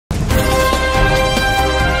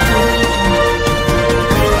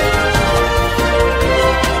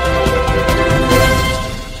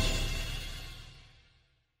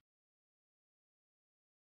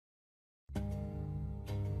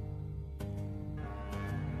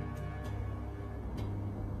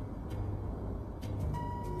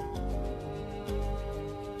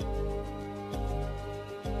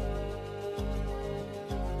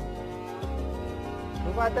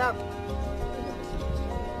The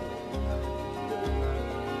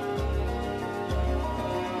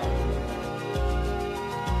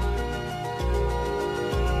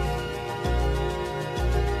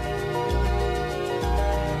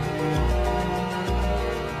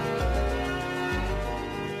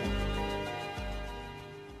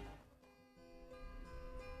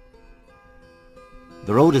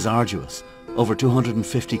road is arduous, over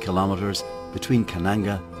 250 kilometers between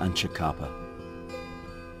Kananga and Chikapa.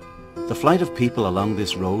 The flight of people along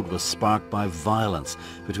this road was sparked by violence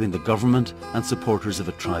between the government and supporters of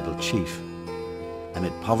a tribal chief.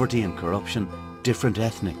 Amid poverty and corruption, different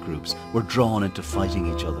ethnic groups were drawn into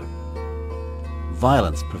fighting each other.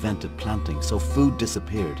 Violence prevented planting, so food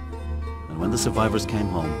disappeared, and when the survivors came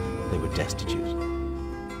home, they were destitute.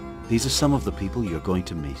 These are some of the people you're going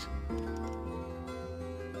to meet.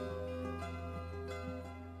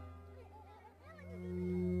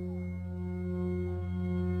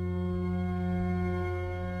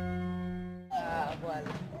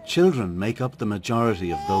 Children make up the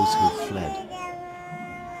majority of those who fled.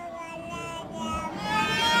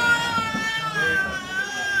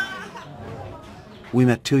 We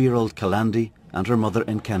met 2-year-old Kalandi and her mother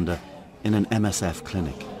Nkenda in an MSF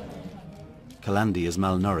clinic. Kalandi is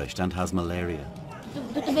malnourished and has malaria.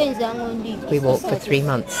 We walked for 3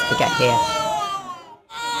 months to get here.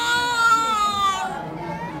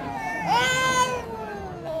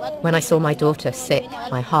 When I saw my daughter sick,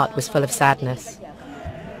 my heart was full of sadness.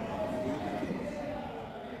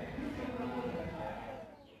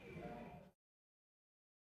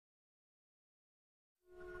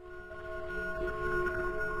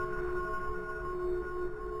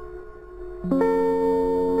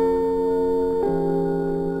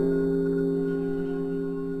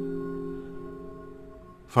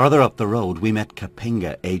 Farther up the road we met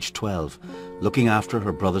Kapinga, aged 12, looking after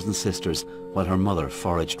her brothers and sisters while her mother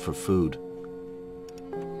foraged for food.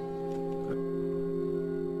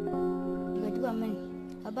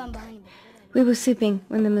 We were sleeping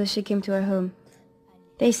when the militia came to our home.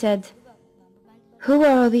 They said, "Who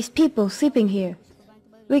are all these people sleeping here?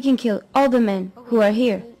 We can kill all the men who are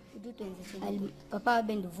here."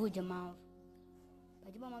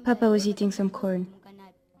 Papa was eating some corn.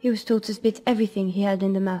 He was told to spit everything he had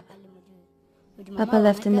in the mouth. Papa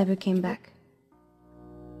left and never came back.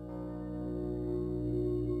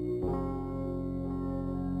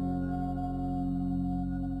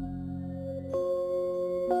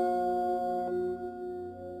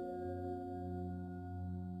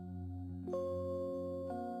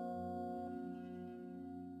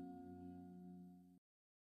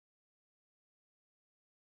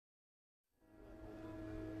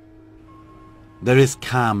 There is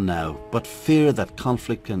calm now, but fear that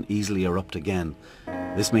conflict can easily erupt again.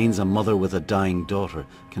 This means a mother with a dying daughter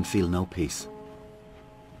can feel no peace.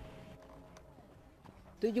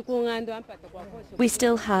 We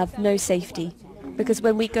still have no safety, because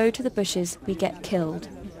when we go to the bushes, we get killed.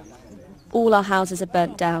 All our houses are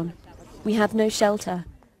burnt down. We have no shelter,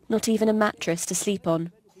 not even a mattress to sleep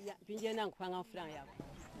on.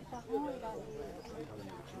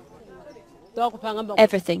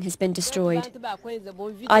 Everything has been destroyed.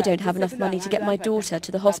 I don't have enough money to get my daughter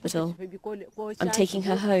to the hospital. I'm taking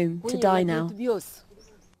her home to die now.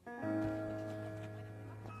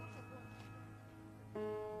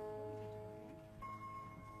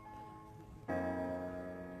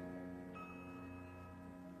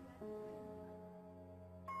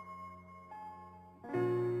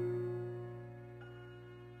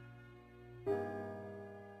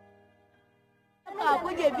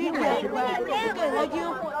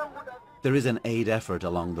 There is an aid effort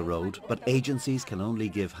along the road, but agencies can only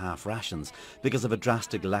give half rations because of a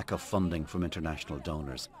drastic lack of funding from international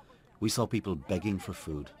donors. We saw people begging for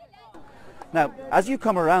food. Now, as you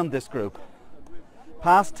come around this group,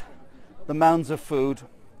 past the mounds of food,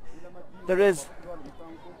 there is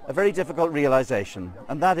a very difficult realization,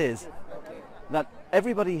 and that is that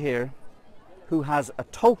everybody here who has a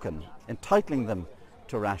token entitling them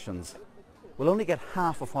to rations will only get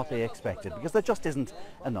half of what they expected because there just isn't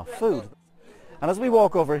enough food. And as we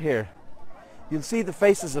walk over here, you'll see the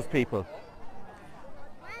faces of people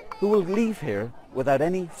who will leave here without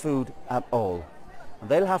any food at all. And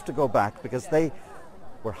they'll have to go back because they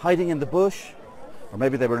were hiding in the bush, or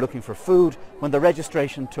maybe they were looking for food when the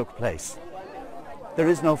registration took place. There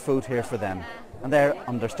is no food here for them, and they're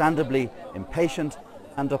understandably impatient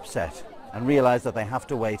and upset and realize that they have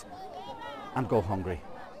to wait and go hungry.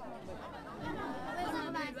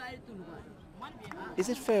 Is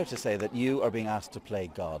it fair to say that you are being asked to play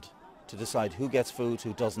God, to decide who gets food,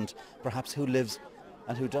 who doesn't, perhaps who lives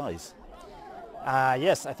and who dies?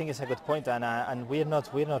 Yes, I think it's a good point, and we're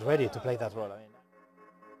not ready to play that role. I mean,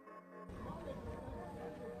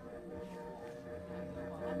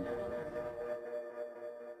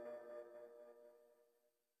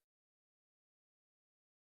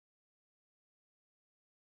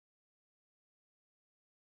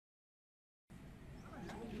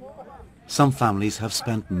 Some families have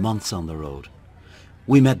spent months on the road.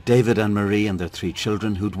 We met David and Marie and their 3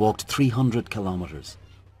 children who'd walked 300 kilometres.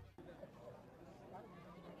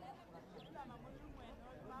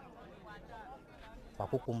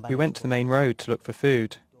 We went to the main road to look for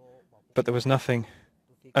food, but there was nothing,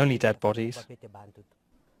 only dead bodies.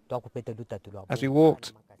 As we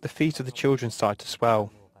walked, the feet of the children started to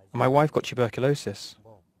swell, and my wife got tuberculosis.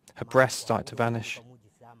 Her breasts started to vanish.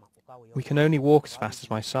 We can only walk as fast as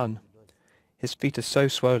my son. His feet are so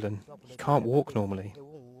swollen, he can't walk normally.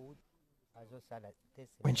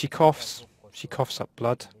 When she coughs up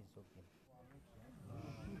blood.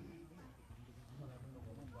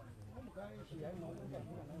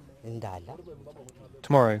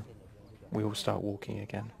 Tomorrow, we will start walking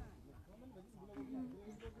again.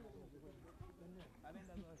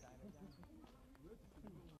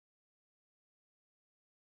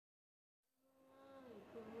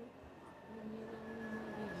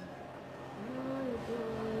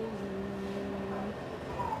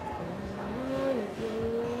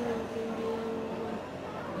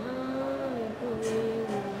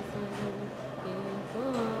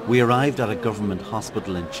 We arrived at a government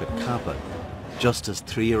hospital in Chikapa just as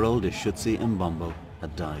 3-year-old Ishutsi Mbombo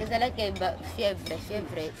had died.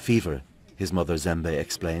 Fever, his mother Zembe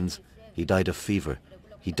explains. He died of fever.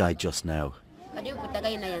 He died just now.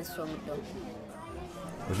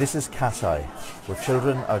 This is Kasai, where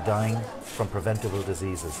children are dying from preventable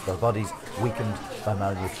diseases, their bodies weakened by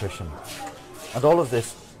malnutrition. And all of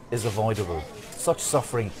this is avoidable. Such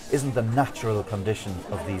suffering isn't the natural condition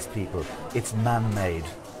of these people, it's man-made,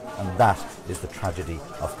 and that is the tragedy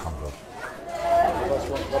of Congo.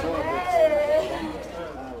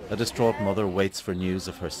 A distraught mother waits for news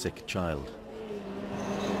of her sick child.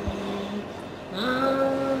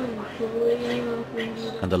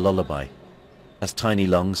 And a lullaby, as tiny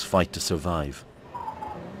lungs fight to survive.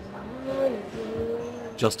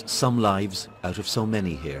 Just some lives out of so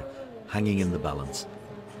many here, hanging in the balance.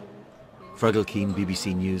 Fergal Keane,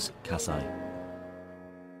 BBC News, Kasai.